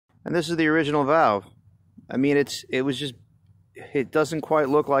And this is the original valve. I mean, it doesn't quite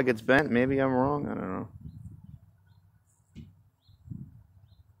look like it's bent. Maybe I'm wrong. I don't know.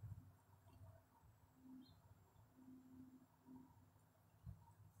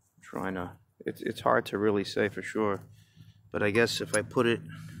 Trying to, it's hard to really say for sure, but I guess if I put it,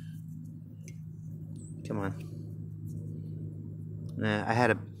 come on.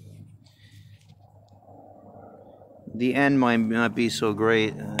 Nah, the end might not be so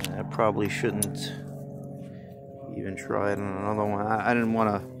great. I probably shouldn't even try it on another one. I don't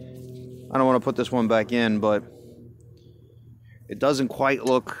want to put this one back in, but it doesn't quite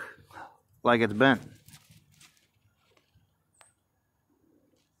look like it's bent.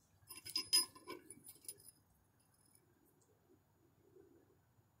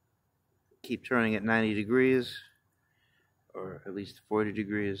 Keep turning it 90 degrees, or at least 40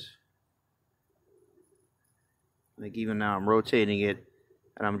 degrees. Like even now I'm rotating it,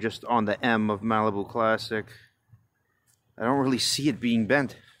 and I'm just on the M of Malibu Classic. I don't really see it being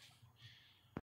bent.